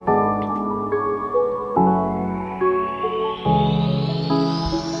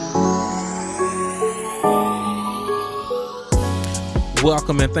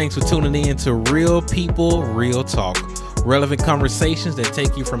Welcome and thanks for tuning in to Real People, Real Talk. Relevant conversations that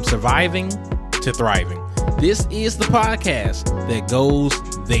take you from surviving to thriving. This is the podcast that goes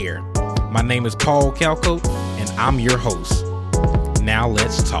there. My name is Paul Calcote and I'm your host. Now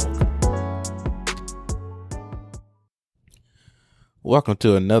let's talk. Welcome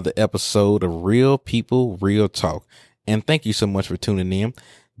to another episode of Real People, Real Talk. And thank you so much for tuning in.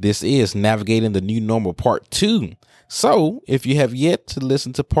 This is Navigating the New Normal Part 2. So if you have yet to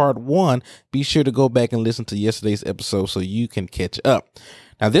listen to Part 1, be sure to go back and listen to yesterday's episode so you can catch up.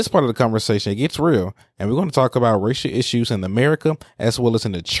 Now, this part of the conversation, it gets real, and we're going to talk about racial issues in America as well as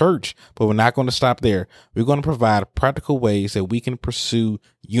in the church, but we're not going to stop there. We're going to provide practical ways that we can pursue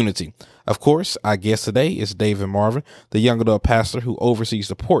unity. Of course, our guest today is David Marvin, the young adult pastor who oversees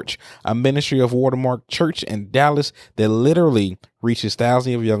The Porch, a ministry of Watermark Church in Dallas that literally reaches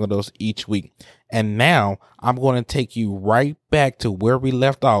thousands of young adults each week. And now I'm going to take you right back to where we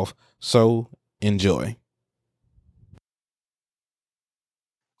left off, so enjoy.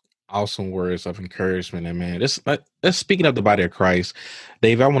 Awesome words of encouragement. And man, let's speaking of the body of Christ,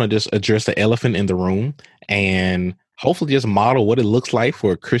 Dave, I want to just address the elephant in the room and hopefully just model what it looks like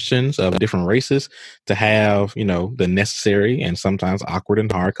for Christians of different races to have, the necessary and sometimes awkward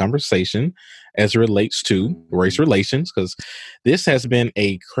and hard conversation as it relates to race relations, because this has been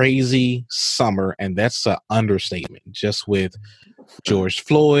a crazy summer, and that's an understatement. Just with George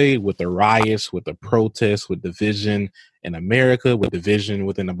Floyd, with the riots, with the protests, with division in America, with division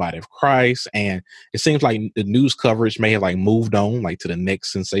within the body of Christ. And it seems like the news coverage may have moved on to the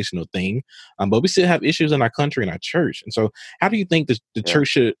next sensational thing. But we still have issues in our country and our church. And so how do you think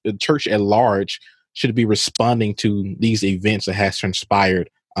the church at large should be responding to these events that has transpired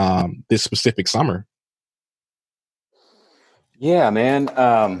this specific summer? Yeah, man.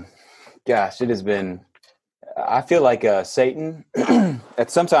 Gosh, it has been, I feel like Satan at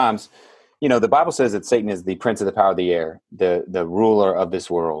sometimes, the Bible says that Satan is the prince of the power of the air, the ruler of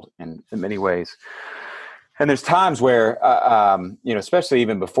this world in many ways. And there's times where, especially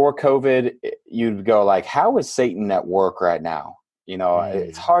even before COVID, you'd go how is Satan at work right now?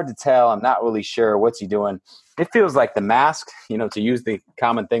 It's hard to tell. I'm not really sure. What's he doing? It feels like the mask, to use the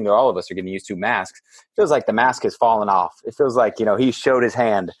common thing that all of us are getting used to, masks, feels like the mask has fallen off. It feels like, he showed his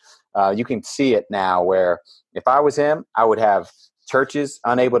hand. You can see it now where if I was him, I would have churches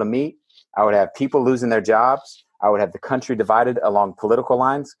unable to meet. I would have people losing their jobs. I would have the country divided along political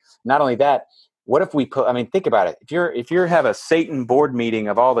lines. Not only that, what if we think about it. If you have a Satan board meeting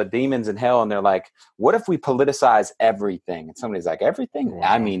of all the demons in hell and they're like, what if we politicize everything? And somebody's like, everything? Wow.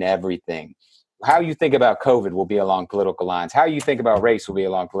 I mean, everything. How you think about COVID will be along political lines. How you think about race will be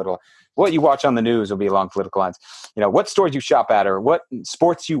along political. What you watch on the news will be along political lines. What stores you shop at or what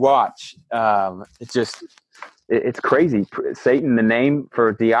sports you watch. It's crazy. Satan, the name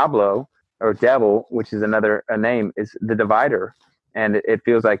for Diablo or devil, which is another name, is the divider. And it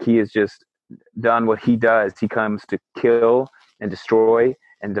feels like he has just done what he does. He comes to kill and destroy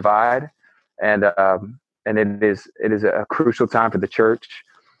and divide. And it is a crucial time for the church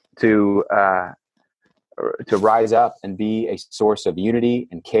to rise up and be a source of unity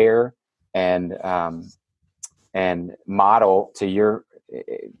and care and model, to your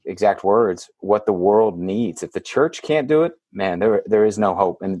exact words, what the world needs. If the church can't do it, man, there is no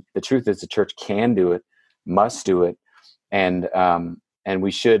hope. And the truth is the church can do it, must do it. And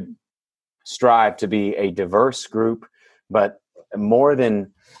we should strive to be a diverse group, but more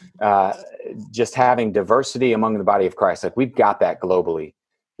than just having diversity among the body of Christ. We've got that globally.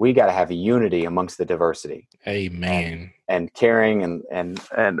 We got to have a unity amongst the diversity. Amen. And caring and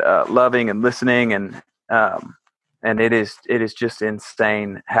loving and listening and it is just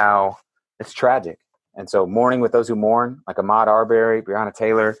insane how it's tragic. And so mourning with those who mourn, like Ahmaud Arbery, Breonna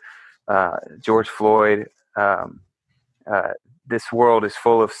Taylor, George Floyd. This world is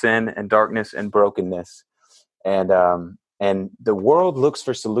full of sin and darkness and brokenness, and the world looks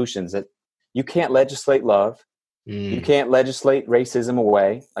for solutions. That you can't legislate love. You can't legislate racism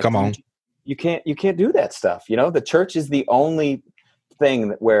away. Come on. You can't do that stuff. The church is the only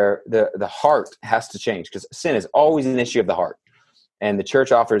thing where the heart has to change, because sin is always an issue of the heart. And the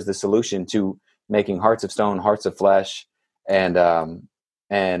church offers the solution to making hearts of stone, hearts of flesh. And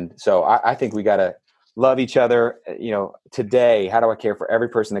so I think we got to love each other. Today, how do I care for every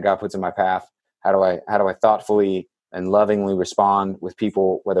person that God puts in my path? How do I thoughtfully and lovingly respond with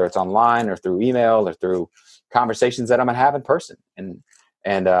people, whether it's online or through email or through conversations that I'm going to have in person, and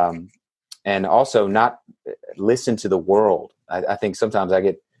also not listen to the world. I think sometimes I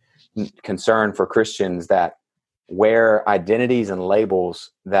get concerned for Christians that wear identities and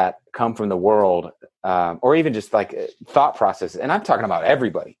labels that come from the world, or even just like thought processes. And I'm talking about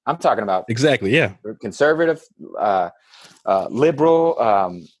everybody. I'm talking about Exactly. Yeah. conservative,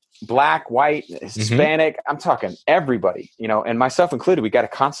 liberal, black, white, Hispanic. I'm talking everybody, and myself included. We got to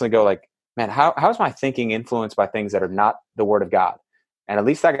constantly go like, man, how's my thinking influenced by things that are not the Word of God? And at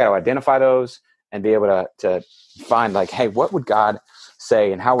least I got to identify those and be able to find like, hey, what would God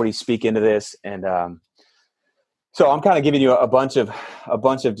say, and how would He speak into this? And so I'm kind of giving you a bunch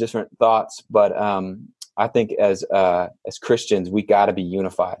of different thoughts, but I think as Christians, we got to be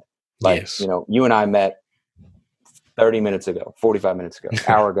unified. Like, Yes. You and I met 30 minutes ago, 45 minutes ago,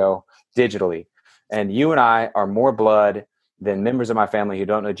 hour ago, digitally, and you and I are more blood than members of my family who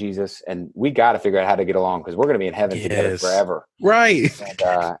don't know Jesus, and we got to figure out how to get along because we're going to be in heaven together forever. Right.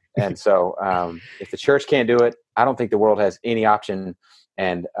 And so if the church can't do it, I don't think the world has any option,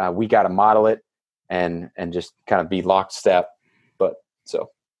 and we got to model it and just kind of be lockstep. But so,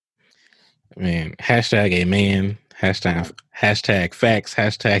 man, hashtag amen, hashtag facts,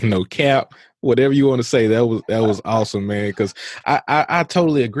 hashtag no cap, whatever you want to say. That was awesome, man. Because I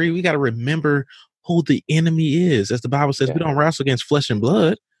totally agree. We got to remember who the enemy is. As the Bible says, we don't wrestle against flesh and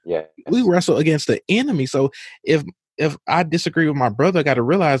blood. Yeah, we wrestle against the enemy. So if I disagree with my brother, I got to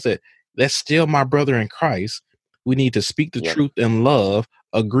realize that that's still my brother in Christ. We need to speak the truth in love,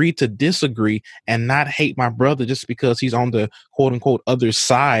 agree to disagree, and not hate my brother just because he's on the quote unquote other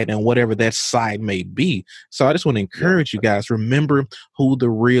side, and whatever that side may be. So I just want to encourage you guys, remember who the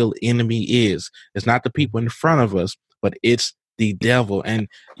real enemy is. It's not the people in front of us, but it's the devil. And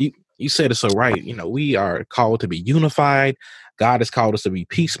you said it so right. We are called to be unified. God has called us to be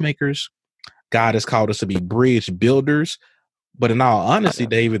peacemakers. God has called us to be bridge builders. But in all honesty,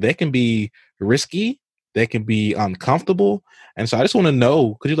 David, that can be risky. That can be uncomfortable. And so I just want to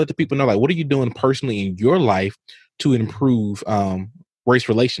know, could you let the people know, like, what are you doing personally in your life to improve race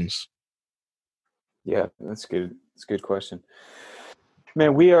relations? Yeah, that's good. That's a good question.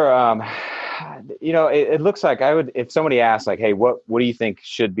 Man, we are, it looks like if somebody asked like, hey, what do you think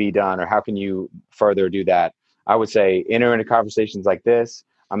should be done, or how can you further do that? I would say enter into conversations like this.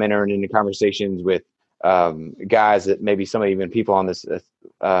 I'm entering into conversations with guys that maybe some even people on this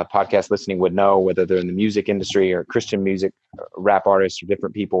podcast listening would know, whether they're in the music industry or Christian music, rap artists, or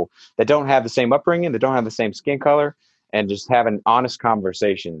different people that don't have the same upbringing, that don't have the same skin color, and just having honest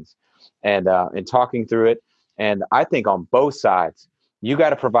conversations and talking through it. And I think on both sides, you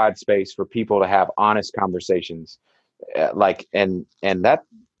got to provide space for people to have honest conversations, and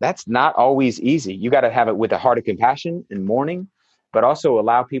that's not always easy. You got to have it with a heart of compassion and mourning, but also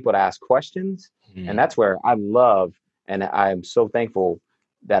allow people to ask questions. And that's where I love, and I am so thankful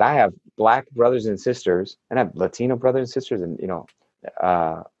that I have Black brothers and sisters, and I have Latino brothers and sisters, and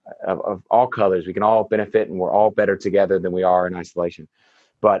of all colors. We can all benefit, and we're all better together than we are in isolation.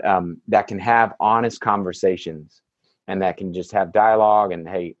 But that can have honest conversations, and that can just have dialogue. And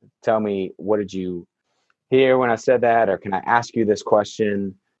hey, tell me, what did you hear when I said that, or can I ask you this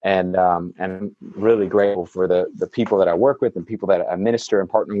question? And I'm really grateful for the people that I work with and people that I minister and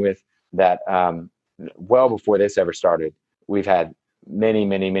partner with. That well before this ever started, we've had many,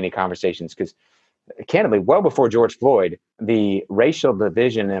 many, many conversations. Because candidly, well before George Floyd, the racial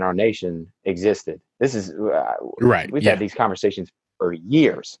division in our nation existed. This is right. We've had these conversations for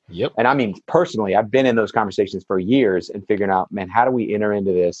years. Yep. And I mean, personally, I've been in those conversations for years and figuring out, man, how do we enter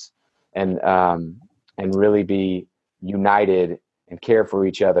into this and really be united and care for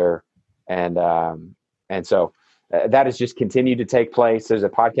each other. And so that has just continued to take place. There's a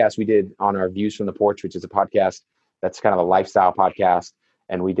podcast we did on our Views from the Porch, which is a podcast that's kind of a lifestyle podcast.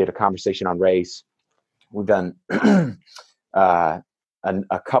 And we did a conversation on race. We've done a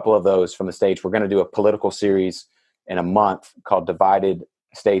couple of those from the stage. We're going to do a political series in a month called Divided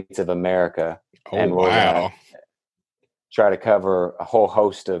States of America. And we'll try to cover a whole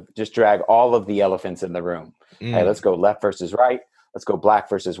host of, just drag all of the elephants in the room. Hey, let's go left versus right. Let's go black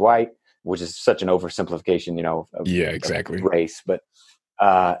versus white, which is such an oversimplification, of race. But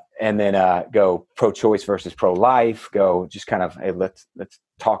and then go pro-choice versus pro-life. Go just kind of, hey, let's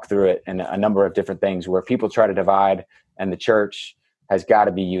talk through it, and a number of different things where people try to divide, and the church has got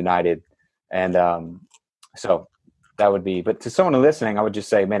to be united. And so that would be. But to someone listening, I would just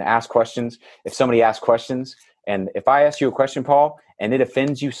say, man, ask questions. If somebody asks questions, and if I ask you a question, Paul, and it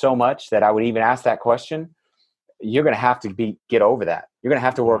offends you so much that I would even ask that question, you're going to have to get over that. You're going to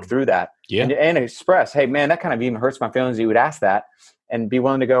have to work through that and express, hey, man, that kind of even hurts my feelings. You would ask that and be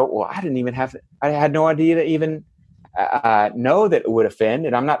willing to go, well, I had no idea to even know that it would offend.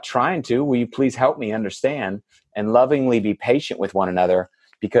 And I'm not trying to. Will you please help me understand and lovingly be patient with one another?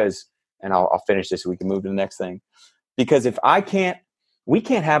 Because and I'll finish this so we can move to the next thing. Because we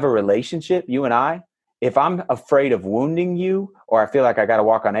can't have a relationship, you and I, if I'm afraid of wounding you, or I feel like I got to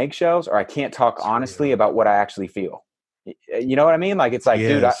walk on eggshells, or I can't talk honestly about what I actually feel. You know what I mean? Like, it's like,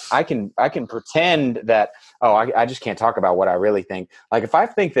 dude, Yes. I can pretend that, I just can't talk about what I really think. Like, if I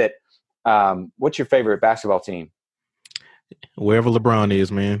think that, what's your favorite basketball team? Wherever LeBron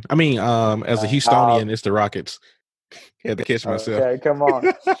is, man. I mean, as a Houstonian, it's the Rockets. Had to catch myself. Okay, come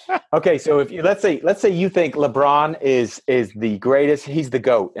on. Okay, so if you let's say you think LeBron is the greatest, he's the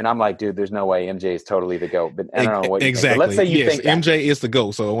GOAT, and I'm like, dude, there's no way MJ is totally the GOAT. But I don't know what you exactly. think. But let's say you think that. MJ is the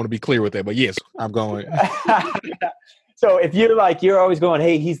GOAT, so I want to be clear with that. But yes, I'm going. So if you're always going,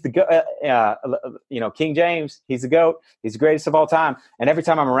 hey, he's the GOAT, King James, he's the GOAT, he's the greatest of all time. And every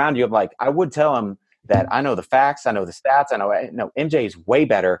time I'm around you, I'm like, I would tell him that I know the facts, I know the stats, I know MJ is way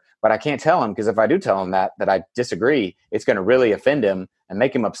better, but I can't tell him, because if I do tell him that I disagree, it's going to really offend him and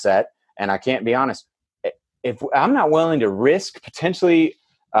make him upset. And I can't be honest. If I'm not willing to risk potentially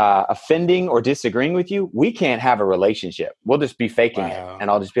offending or disagreeing with you, we can't have a relationship. We'll just be faking it. And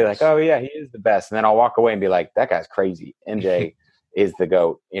I'll just be like, oh yeah, he is the best. And then I'll walk away and be like, that guy's crazy. MJ is the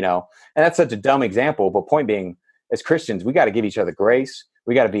GOAT, And that's such a dumb example. But point being, as Christians, we got to give each other grace.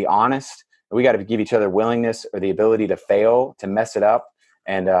 We got to be honest. We got to give each other willingness or the ability to fail, to mess it up,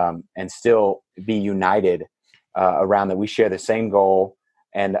 and still be united around that. We share the same goal.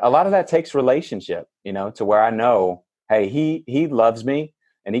 And a lot of that takes relationship, to where I know, hey, he loves me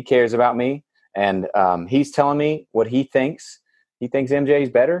and he cares about me. And he's telling me what he thinks. He thinks MJ is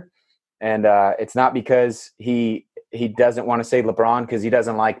better. And it's not because he doesn't want to say LeBron because he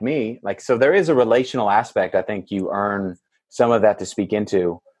doesn't like me. So there is a relational aspect. I think you earn some of that to speak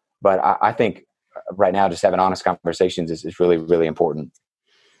into. But I think right now, just having honest conversations is really, really important.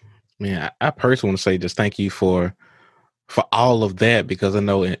 Man, I personally want to say just thank you for all of that, because I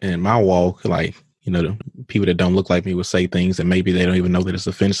know in my walk, the people that don't look like me would say things and maybe they don't even know that it's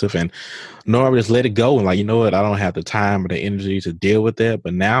offensive, and normally just let it go. And you know what, I don't have the time or the energy to deal with that.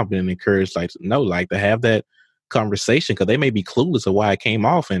 But now I've been encouraged, to have that conversation, because they may be clueless of why it came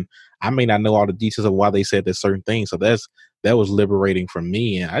off, and I may not know all the details of why they said that certain thing. So that was liberating for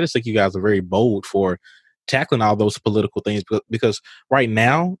me. And I just think you guys are very bold for tackling all those political things, because right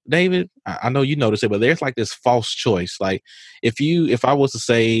now, David, I know you notice it, but there's this false choice. If I was to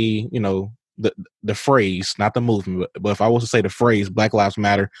say, the phrase, not the movement, but if I was to say the phrase Black Lives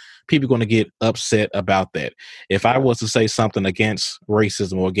Matter, people are going to get upset about that. If I was to say something against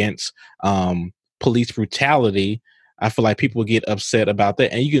racism or against police brutality, I feel like people get upset about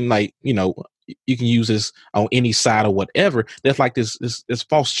that. And you can you can use this on any side or whatever. There's this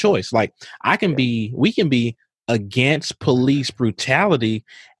false choice. We can be against police brutality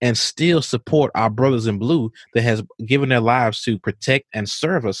and still support our brothers in blue that has given their lives to protect and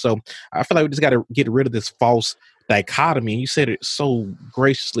serve us. So I feel like we just got to get rid of this false dichotomy. And you said it so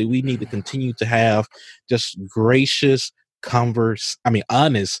graciously. We need to continue to have just gracious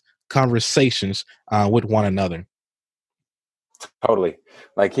honest conversations with one another. Totally.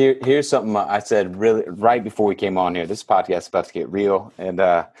 Here's something I said really right before we came on here. This podcast is about to get real, and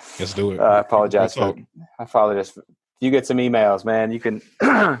let's do it. I apologize. You get some emails, man. You can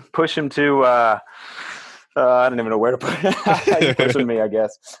push them to. I don't even know where to put it. You push them to me, I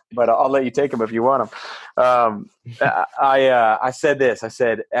guess, but I'll let you take them if you want them. I said this. I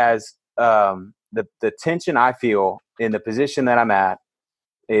said, as the tension I feel in the position that I'm at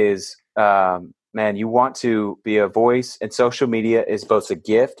is. Man, you want to be a voice, and social media is both a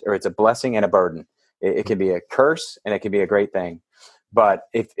gift, or it's a blessing and a burden. It can be a curse and it can be a great thing. But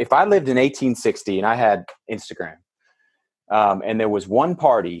if I lived in 1860 and I had Instagram, and there was one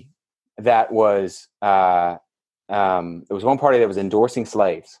party that was endorsing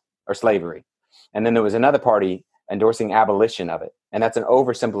slaves or slavery, and then there was another party endorsing abolition of it, and that's an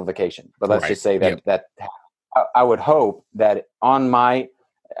oversimplification. But let's just say that I would hope that on my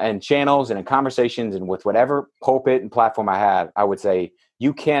and channels and in conversations and with whatever pulpit and platform I have, I would say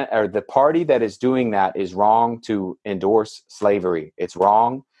the party that is doing that is wrong to endorse slavery. It's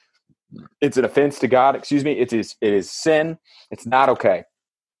wrong. It's an offense to God. It is sin. It's not okay.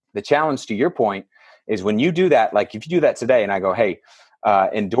 The challenge, to your point, is when you do that, if you do that today and I go, hey,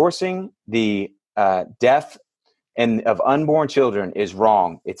 endorsing the death of unborn children is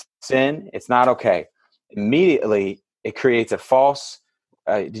wrong. It's sin. It's not okay. Immediately it creates a false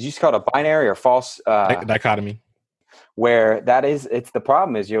did you just call it a binary or false dichotomy? Where it's the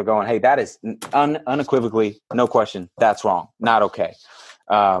problem is you're going, hey, that is unequivocally, no question, that's wrong, not okay.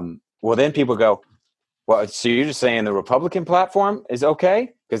 Well, then people go, well, so you're just saying the Republican platform is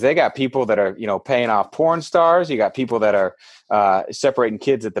okay? because they got people that are, paying off porn stars. You got people that are separating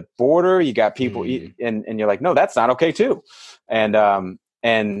kids at the border. You got people, and you're like, no, that's not okay too. And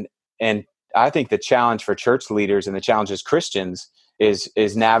I think the challenge for church leaders and the challenge as Christians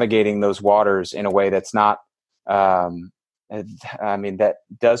is navigating those waters in a way that's not, that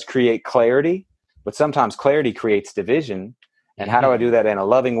does create clarity, but sometimes clarity creates division. And how do I do that in a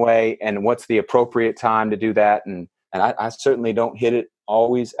loving way? And what's the appropriate time to do that? And I certainly don't hit it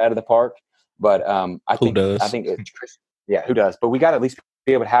always out of the park, but I think it's Christian. Yeah, who does? But we got to at least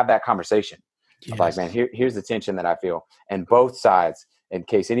be able to have that conversation. Yes. Like, man, here's the tension that I feel, and both sides. In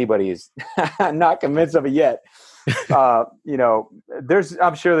case anybody is not convinced of it yet, I'm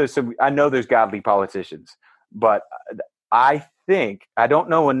sure there's some. I know there's godly politicians, but I think I don't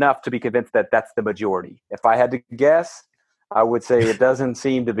know enough to be convinced that that's the majority. If I had to guess, I would say it doesn't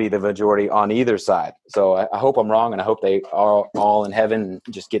seem to be the majority on either side. So I hope I'm wrong, and I hope they are all in heaven and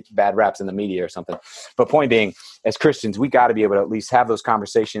just get bad raps in the media or something. But point being, as Christians, we got to be able to at least have those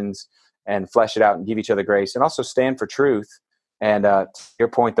conversations and flesh it out and give each other grace, and also stand for truth. And to your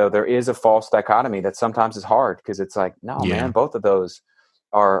point, though, there is a false dichotomy that sometimes is hard, because it's like, no, man, both of those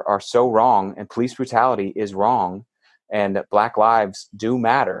are so wrong, and police brutality is wrong, and Black lives do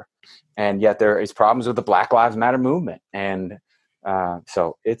matter. And yet there is problems with the Black Lives Matter movement. And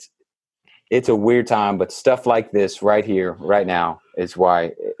so it's a weird time, but stuff like this right here, right now, is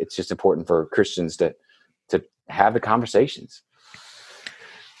why it's just important for Christians to have the conversations.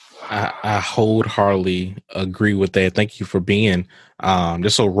 I wholeheartedly agree with that. Thank you for being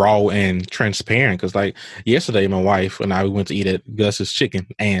just so raw and transparent. Because like yesterday, my wife and I, we went to eat at Gus's Chicken,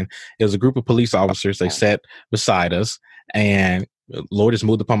 and it was a group of police officers. They sat beside us, and Lord just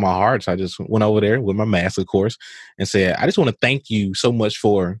moved upon my heart. So I just went over there with my mask, of course, and said, I just want to thank you so much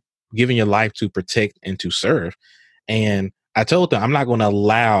for giving your life to protect and to serve. And I told them I'm not going to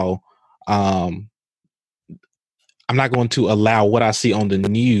allow what I see on the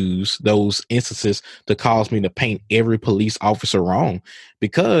news, those instances, to cause me to paint every police officer wrong.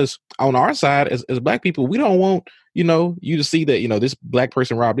 Because on our side, as Black people, we don't want, you to see that, this Black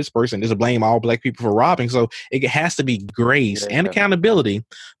person robbed this person, just blame all Black people for robbing. So it has to be grace and accountability,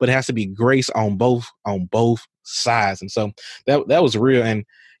 but it has to be grace on both sides. And so that was real. And,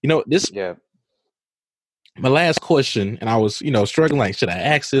 this... Yeah. My last question, and I was, struggling, like, should I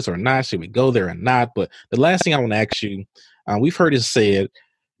ask this or not? Should we go there or not? But the last thing I want to ask you, we've heard it said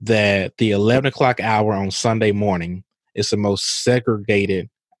that the 11 o'clock hour on Sunday morning is the most segregated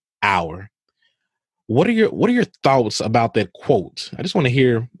hour. What are your thoughts about that quote? I just want to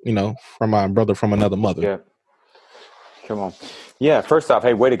hear, from my brother from another mother. Yeah. Come on. Yeah. First off,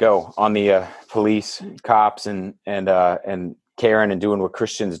 hey, way to go on the police, cops, and caring and doing what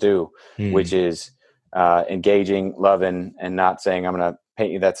Christians do, which is engaging, loving, and not saying I'm going to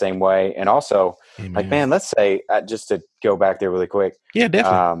paint you that same way. And also, like, man, let's say, just to go back there really quick. Yeah,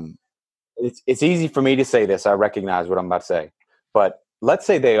 definitely. It's easy for me to say this. I recognize what I'm about to say, but let's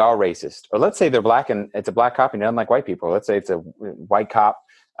say they are racist, or let's say they're Black and it's a Black cop and they don't like white people. Let's say it's a white cop.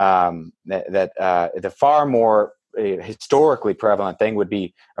 The far more historically prevalent thing would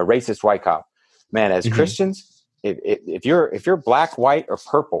be a racist white cop. Man, as Christians, if you're Black, white, or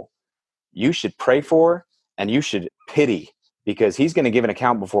purple, you should pray for and you should pity, because he's going to give an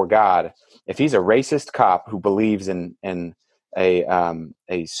account before God. If he's a racist cop who believes in a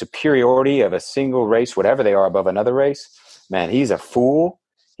superiority of a single race, whatever they are, above another race, man, he's a fool.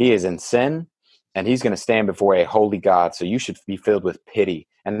 He is in sin, and he's going to stand before a holy God. So you should be filled with pity.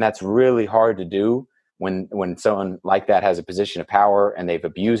 And that's really hard to do when someone like that has a position of power and they've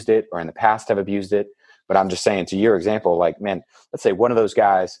abused it, or in the past have abused it. But I'm just saying, to your example, like, man, let's say one of those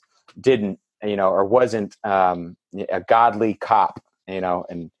guys didn't, or wasn't a godly cop,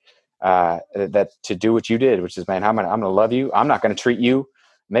 and that to do what you did, which is, man, I'm gonna love you. I'm not gonna treat you.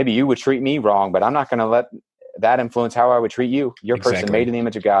 Maybe you would treat me wrong, but I'm not gonna let that influence how I would treat you. You're a person made in the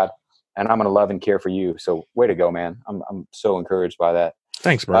image of God, and I'm gonna love and care for you. So way to go, man. I'm so encouraged by that.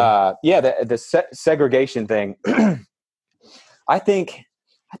 Thanks, bro. The segregation thing. I think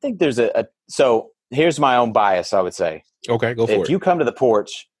there's so here's my own bias, I would say. Okay, go for it. If you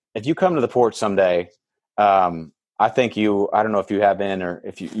come to the porch someday, I think I don't know if you have been, or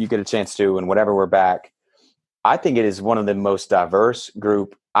if you get a chance to, and whenever we're back, I think it is one of the most diverse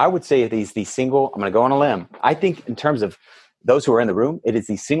group. I would say it is the single, I'm going to go on a limb. I think in terms of those who are in the room, it is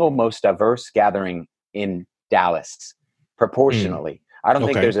the single most diverse gathering in Dallas, proportionally. I don't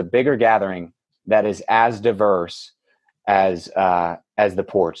think there's a bigger gathering that is as diverse as the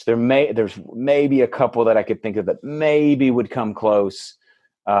porch. There's maybe a couple that I could think of that maybe would come close.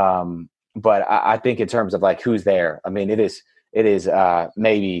 But I think in terms of like who's there, I mean, it is it is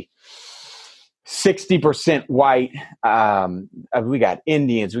maybe 60% white. We got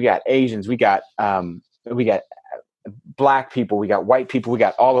Indians, we got Asians, we got black people, we got white people, we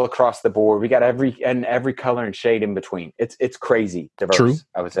got all across the board. We got every color and shade in between. It's crazy diverse, True.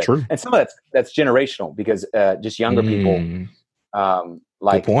 I would say. True. And some of that's generational because just younger people,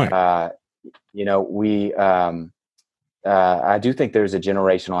 Good point. I do think there's a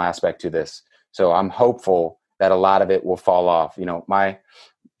generational aspect to this. So I'm hopeful that a lot of it will fall off.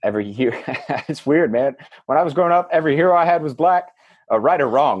 Every year, it's weird, man. When I was growing up, every hero I had was black. Right or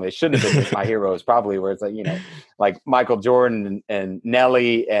wrong, they shouldn't have been my heroes. Probably where it's like Michael Jordan and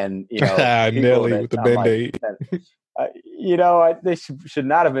Nelly and Nelly with the Band-Aid. They should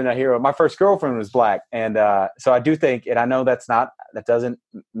not have been a hero. My first girlfriend was black, and so I do think, and I know that doesn't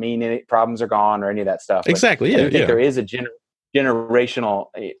mean any problems are gone or any of that stuff. Exactly. I think there is a generational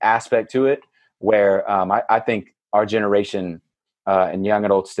aspect to it where I think our generation and young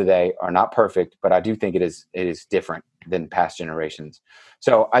adults today are not perfect, but I do think it is different than past generations.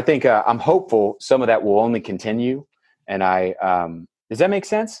 So I think I'm hopeful some of that will only continue. And does that make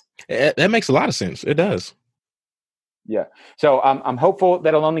sense? That makes a lot of sense. It does. Yeah. So I'm hopeful that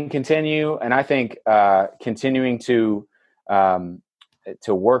it'll only continue. And I think continuing to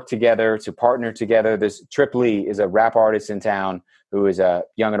work together, to partner together. This Trip Lee is a rap artist in town who is a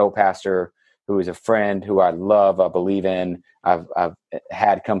young adult pastor, who is a friend who I love, I believe in. I've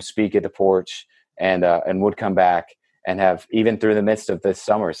had come speak at the porch and would come back and have, even through the midst of this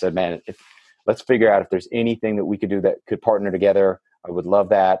summer, said, man, let's figure out if there's anything that we could do that could partner together. I would love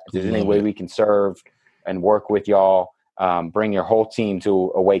that. If there's any way we can serve and work with y'all, bring your whole team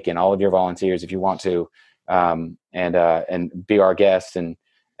to Awaken, all of your volunteers, if you want to, and be our guest and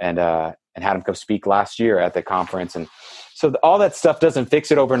had him come speak last year at the conference. And so all that stuff doesn't fix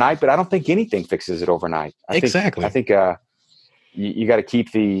it overnight, but I don't think anything fixes it overnight. I think you got to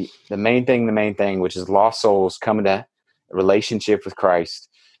keep the main thing, which is lost souls coming to a relationship with Christ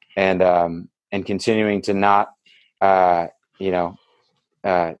and continuing to not,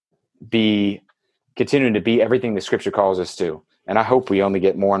 be continuing to be everything the scripture calls us to. And I hope we only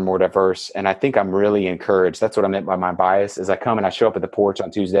get more and more diverse. And I think I'm really encouraged. That's what I meant by my bias is I come and I show up at the porch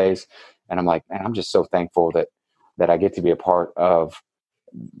on Tuesdays and I'm like, man, I'm just so thankful that I get to be a part of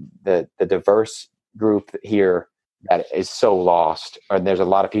the diverse group here that is so lost. Or there's a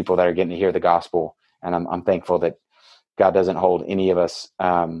lot of people that are getting to hear the gospel. And I'm thankful that God doesn't hold any of us.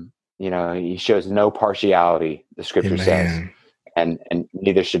 He shows no partiality, the scripture says, and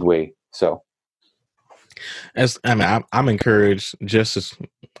neither should we. So. I'm encouraged just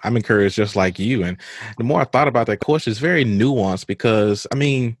like you. And the more I thought about that question, it's very nuanced because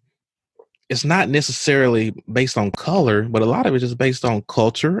it's not necessarily based on color, but a lot of it is based on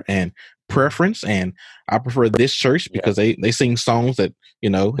culture and preference. And I prefer this church because they sing songs that,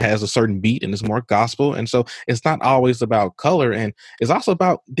 has a certain beat and it's more gospel. And so it's not always about color, and it's also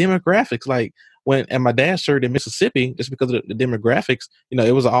about demographics. Like when at my dad's church in Mississippi, just because of the demographics,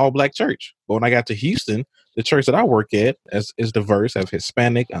 it was an all black church. But when I got to Houston, the church that I work at is diverse, have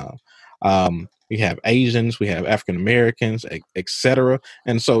Hispanic, we have Asians, we have African Americans, etc.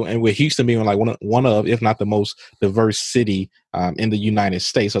 And with Houston being like one of, if not the most diverse city in the United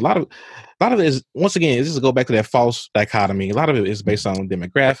States, a lot of it is, once again, this is go back to that false dichotomy. A lot of it is based on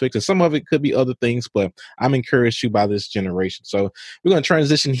demographics, and some of it could be other things. But I'm encouraged by this generation. So we're going to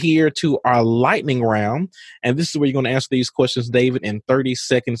transition here to our lightning round, and this is where you're going to answer these questions, David, in 30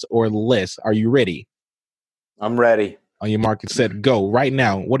 seconds or less. Are you ready? I'm ready. On your mark, set, go. Right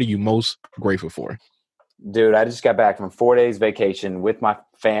now, what are you most grateful for? Dude, I just got back from 4 days vacation with my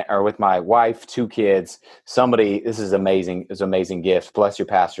with my wife, 2 kids. This is amazing. It's an amazing gift. Bless your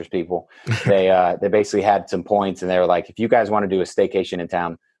pastors, people. They basically had some points, and they were like, if you guys want to do a staycation in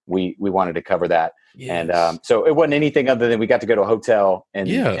town, we wanted to cover that. Yes. And so it wasn't anything other than we got to go to a hotel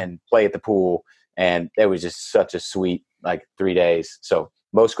and play at the pool, and it was just such a sweet 3 days. So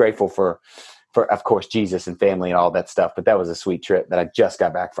most grateful for of course Jesus and family and all that stuff, but that was a sweet trip that I just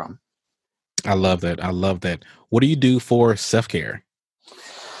got back from. I love that. What do you do for self-care?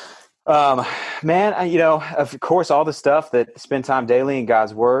 Man, of course, all the stuff that spend time daily in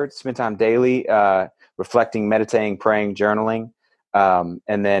God's word, spend time daily, reflecting, meditating, praying, journaling.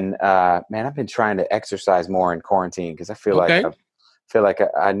 And then, man, I've been trying to exercise more in quarantine because I feel like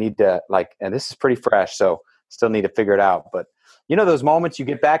I need to and this is pretty fresh, so still need to figure it out. But those moments you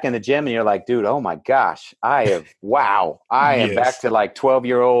get back in the gym and you're like, dude, oh my gosh, I am back to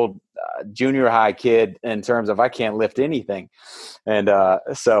 12-year-old junior high kid in terms of I can't lift anything. And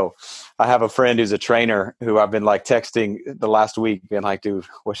so I have a friend who's a trainer who I've been texting the last week being like, dude,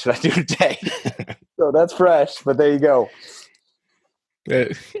 what should I do today? So that's fresh, but there you go. Uh,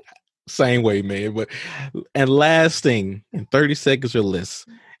 Same way, man. But and last thing, in 30 seconds or less,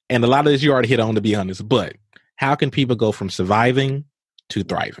 and a lot of this you already hit on, to be honest. But how can people go from surviving to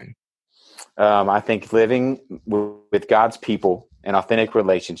thriving? I think living with God's people, an authentic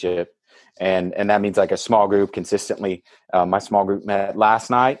relationship, and that means like a small group consistently. My small group met last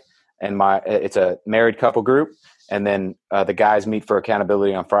night, and it's a married couple group, and then the guys meet for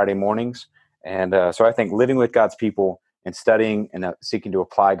accountability on Friday mornings. And so I think living with God's people and studying and seeking to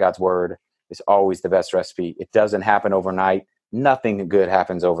apply God's word is always the best recipe. It doesn't happen overnight. Nothing good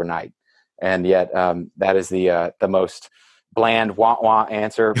happens overnight, and yet that is the most bland wah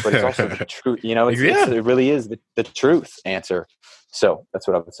answer, but it's also the truth. You know, it really is the truth answer. So that's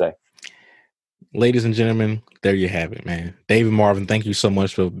what I would say. Ladies and gentlemen, there you have it, man. David Marvin, thank you so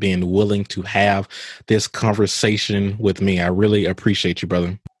much for being willing to have this conversation with me. I really appreciate you,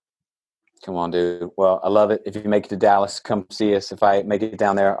 brother. Come on, dude. Well, I love it. If you make it to Dallas, come see us. If I make it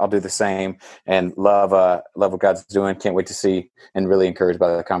down there, I'll do the same. And love what God's doing. Can't wait to see and really encouraged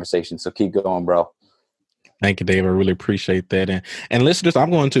by the conversation. So keep going, bro. Thank you, Dave. I really appreciate that. And listeners, I'm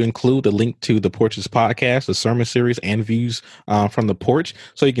going to include the link to the Porch's podcast, the sermon series, and views from the Porch,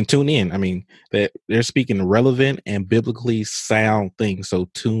 so you can tune in. I mean, that they're speaking relevant and biblically sound things, so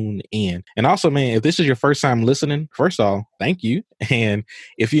tune in. And also, man, if this is your first time listening, first of all, thank you. And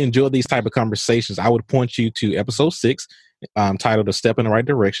if you enjoy these type of conversations, I would point you to episode 6, titled "A Step in the Right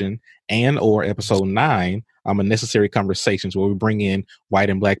Direction," and or episode 9, A Necessary Conversations, where we bring in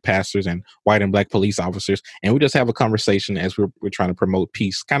white and black pastors and white and black police officers, and we just have a conversation as we're trying to promote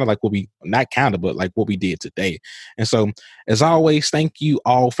peace, kind of like what we, not kind of, but like what we did today. And so, as always, thank you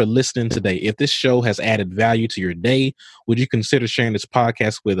all for listening today. If this show has added value to your day, would you consider sharing this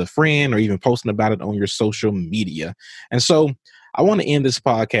podcast with a friend or even posting about it on your social media? And so, I want to end this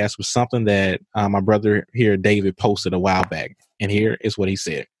podcast with something that my brother here, David, posted a while back. And here is what he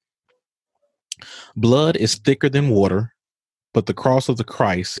said. Blood is thicker than water, but the cross of the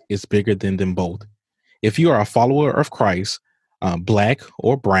Christ is bigger than them both. If you are a follower of Christ, black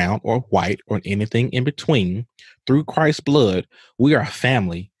or brown or white or anything in between, through Christ's blood, we are a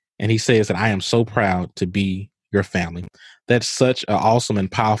family. And he says that I am so proud to be your family. That's such an awesome and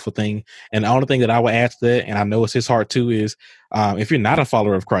powerful thing. And the only thing that I would add to that, and I know it's his heart too, is if you're not a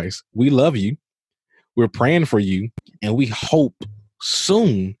follower of Christ, we love you. We're praying for you, and we hope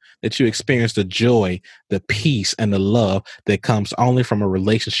soon that you experience the joy, the peace, and the love that comes only from a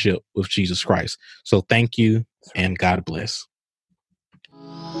relationship with Jesus Christ. So thank you, and God bless.